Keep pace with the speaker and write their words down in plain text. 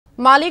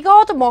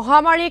মালিগাঁৱত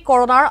মহামাৰী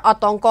কৰোনাৰ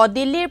আতংক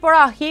দিল্লীৰ পৰা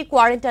আহি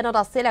কোৱাৰেণ্টাইনত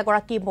আছিল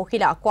এগৰাকী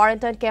মহিলা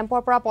কোৱাৰেণ্টাইন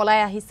কেম্পৰ পৰা পলাই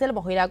আহিছিল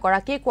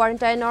মহিলাগৰাকী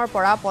কোৱাৰেণ্টাইনৰ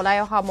পৰা পলাই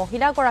অহা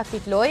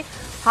মহিলাগৰাকীক লৈ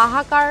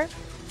হাহাকাৰ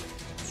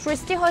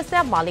সৃষ্টি হৈছে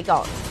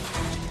মালিগাঁৱত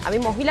আমি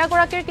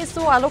মহিলাগৰাকীৰ কিছু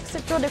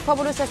আলোকচিত্ৰ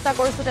দেখুৱাবলৈ চেষ্টা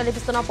কৰিছো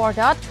টেলিভিছনৰ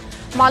পৰ্দাত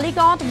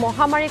মালিগাঁৱত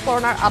মহামাৰী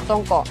কৰোনাৰ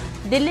আতংক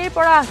দিল্লীৰ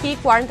পৰা আহি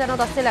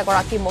কোৱাৰেণ্টাইনত আছিল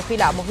এগৰাকী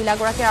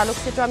মহিলাগৰাকীৰ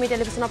আলোকচিত্ৰ আমি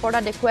টেলিভিছনৰ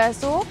পৰ্দাত দেখুৱাই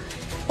আছো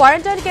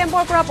কোৱাৰেণ্টাইন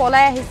কেম্পৰ পৰা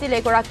পলাই আহিছিল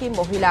এগৰাকী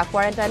মহিলা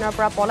কোৱাৰেণ্টাইনৰ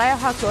পৰা পলাই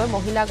অহাক লৈ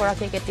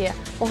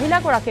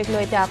মহিলাগৰাকীক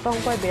লৈ এতিয়া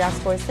আতংকই বিৰাজ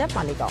কৰিছে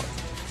মালিগাঁৱত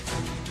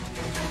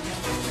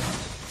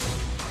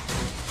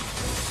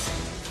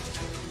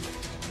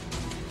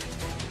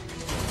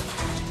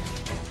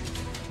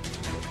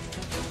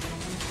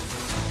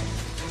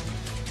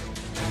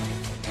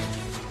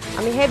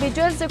আমি হে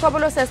ভিজুৱেলছ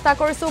দেখুৱাবলৈ চেষ্টা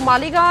কৰিছো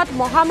মালিগাঁৱত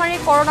মহামাৰী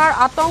কৰোনাৰ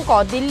আতংক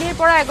দিল্লীৰ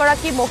পৰা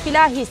এগৰাকী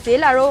মহিলা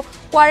আহিছিল আৰু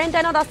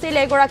কোৱাৰেণ্টাইনত আছিল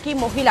এগৰাকী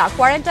মহিলা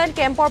কোৱাৰেণ্টাইন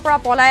কেম্পৰ পৰা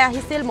পলাই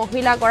আহিছিল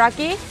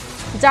মহিলাগৰাকী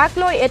যাক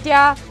লৈ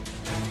এতিয়া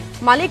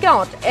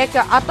মালিগাঁৱত এক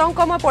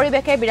আতংকময়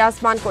পৰিৱেশে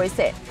বিৰাজমান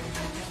কৰিছে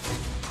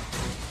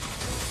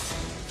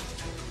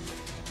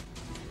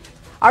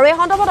আৰু এই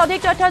সন্দৰ্ভত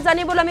অধিক তথ্য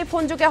জানিবলৈ আমি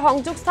ফোনযোগে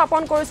সংযোগ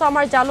স্থাপন কৰিছো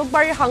আমাৰ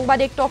জালুকবাৰীৰ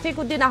সাংবাদিক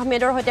তফিকুদ্দিন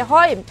আহমেদৰ সৈতে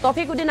হয়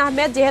তফিকুদ্দিন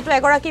আহমেদ যেহেতু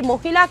এগৰাকী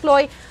মহিলাক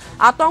লৈ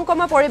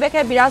আতংকময়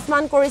পৰিৱেশে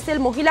বিৰাজমান কৰিছিল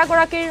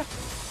মহিলাগৰাকীৰ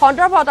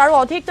সন্দৰ্ভত আৰু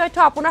অধিক তথ্য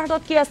আপোনাৰ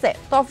হাতত কি আছে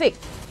তফিক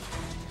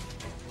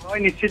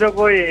হয়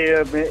নিশ্চিতকৈ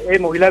এই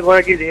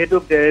মহিলাগৰাকী যেহেতু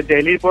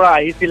দিল্লীৰ পৰা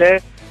আহিছিলে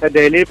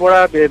দিল্লীৰ পৰা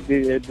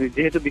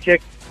যেহেতু বিশেষ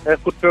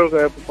সূত্ৰৰ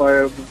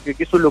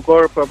কিছু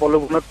লোকৰ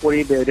প্ৰলোভনত পৰি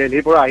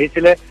দিল্লীৰ পৰা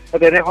আহিছিলে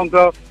তেনে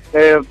সংখ্যক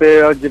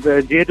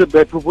যেহেতু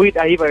ধুবুৰীত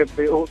আহি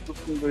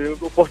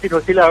উপস্থিত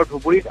হৈছিল আৰু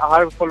ধুবুৰীত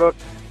অহাৰ ফলত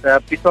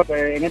পিছত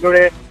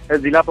এনেদৰে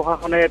জিলা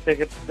প্ৰশাসনে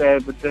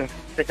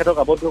তেখেতক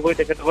আবদ্ধ কৰি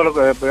তেখেতসকলক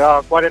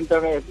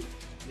কোৱাৰেণ্টাইনৰ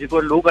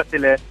যিবোৰ লোক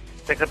আছিলে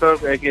তেখেতৰ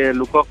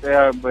লোকক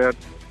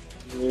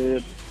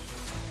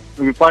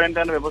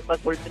কোৱাৰেণ্টাইনৰ ব্যৱস্থা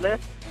কৰিছিলে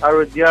আৰু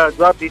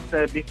যোৱা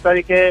 20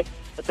 তাৰিখে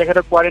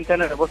তেখেতক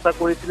কোৱাৰেণ্টাইনৰ ব্যৱস্থা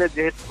কৰিছিলে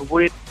যিহেতু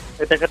ধুবুৰীত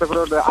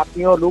তেখেতসকলৰ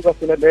আত্মীয় লোক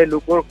আছিলে সেই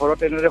লোকৰ ঘৰত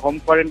এনেদৰে হোম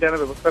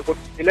কোৱাৰেণ্টাইনৰ ব্যৱস্থা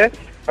কৰিছিলে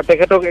আৰু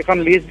তেখেতক এখন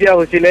লিষ্ট দিয়া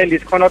হৈছিলে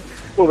লিষ্টখনত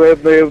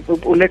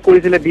উল্লেখ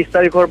কৰিছিলে 20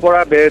 তাৰিখৰ পৰা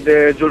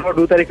জুনৰ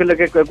 2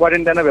 তাৰিখলৈকে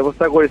কোৱাৰেণ্টাইনৰ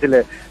ব্যৱস্থা কৰিছিলে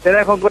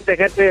তেনে সংকট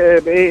তেখেতে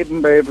এই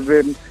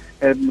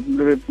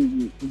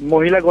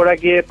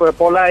মহিলাগৰাকীয়ে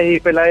পলাই আহি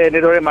পেলাই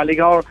এনেদৰে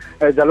মালিগাঁৱৰ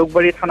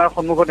জালুকবাৰী থানাৰ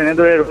সন্মুখত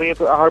এনেদৰে ৰৈ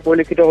অহাৰ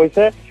পৰিলক্ষিত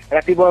হৈছে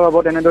ৰাতিপুৱা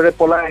ভাগত এনেদৰে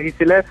পলাই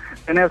আহিছিলে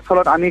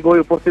তেনেস্থলত আমি গৈ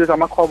উপস্থিত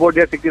আমাক খবৰ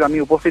দিয়াৰ ভিত্তিত আমি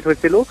উপস্থিত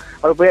হৈছিলো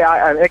আৰু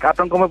এক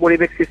আতংকময়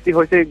পৰিৱেশ সৃষ্টি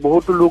হৈছে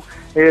বহুতো লোক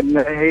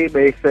সেই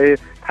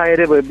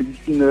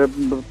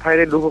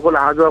ঠাইৰে লোকসকল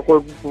অহা যোৱা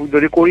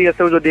যদি কৰি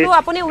আছেও যদি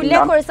আপুনি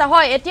উল্লেখ কৰিছে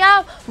হয় এতিয়া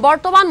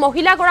বৰ্তমান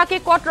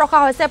মহিলাগৰাকীক ক'ত ৰখা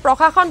হৈছে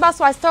প্ৰশাসন বা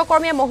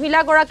স্বাস্থ্যকৰ্মীয়ে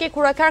মহিলাগৰাকীক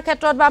সুৰক্ষাৰ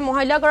ক্ষেত্ৰত বা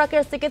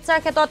মহিলাগৰাকীৰ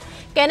চিকিৎসাৰ ক্ষেত্ৰত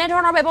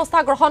কেনেধৰণৰ ব্যৱস্থা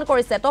গ্ৰহণ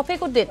কৰিছে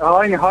তফিকুদ্দিন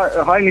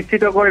হয়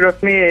নিশ্চিতকৈ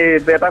ৰশ্মি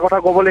এটা কথা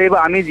ক'ব লাগিব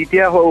আমি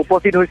যেতিয়া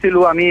উপস্থিত হৈছিলো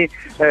আমি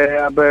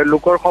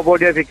লোকৰ খবৰ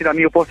দিয়াৰ ভিত্তিত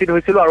আমি উপস্থিত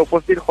হৈছিলো আৰু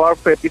উপস্থিত হোৱাৰ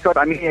পিছত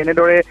আমি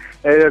এনেদৰে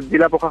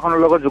জিলা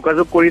প্ৰশাসনৰ লগত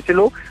যোগাযোগ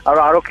কৰিছিলো আৰু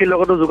আৰক্ষীৰ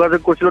লগতো যোগাযোগ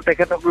কৰিছিলো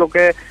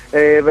তেখেতলোকে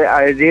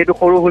যেহেতু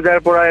সৰু সুজাৰ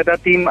পৰা এটা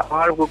টিম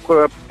আমাৰ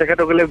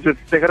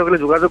তেখেতসকলে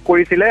যোগাযোগ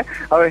কৰিছিলে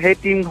আৰু সেই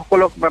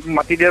টিমসকলক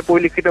মাতি দিয়াৰ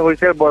পৰিলক্ষিত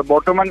হৈছে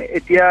বৰ্তমান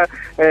এতিয়া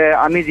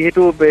আমি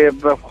যিহেতু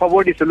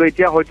খবৰ দিছিলো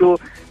এতিয়া হয়তো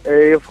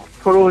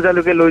সৰু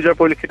সুজালৈকে লৈ যোৱাৰ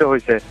পৰিলক্ষিত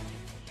হৈছে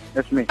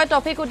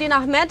তফিকুদ্দিন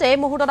আহমেদ এই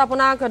মুহূৰ্তত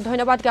আপোনাক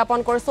ধন্যবাদ জ্ঞাপন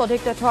কৰিছো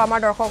অধিক তথ্য আমাৰ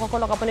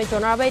দৰ্শকসকলক আপুনি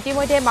জনাব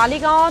ইতিমধ্যে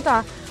মালিগাঁৱত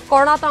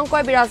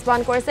কৰোনাতংকই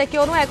বিৰাজমান কৰিছে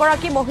কিয়নো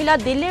এগৰাকী মহিলা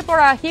দিল্লীৰ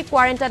পৰা আহি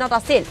কোৱাৰেণ্টাইনত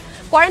আছিল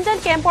কোৱাৰেণ্টাইন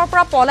কেম্পৰ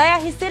পৰা পলাই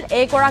আহিছিল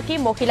এগৰাকী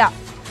মহিলা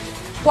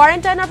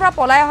কোৱাৰেণ্টাইনৰ পৰা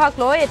পলাই অহাক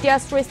লৈ এতিয়া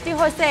সৃষ্টি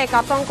হৈছে এক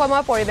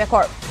আতংকময়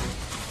পৰিৱেশৰ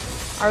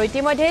আৰু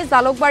ইতিমধ্যে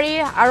জালুকবাৰী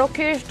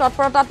আৰক্ষীৰ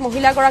তৎপৰতাত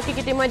মহিলাগৰাকীক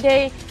ইতিমধ্যে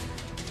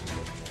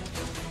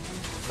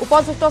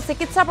উপযুক্ত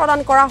চিকিৎসা প্ৰদান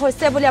কৰা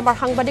হৈছে বুলি আমাৰ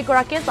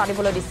সাংবাদিকগৰাকীয়ে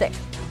জানিবলৈ দিছে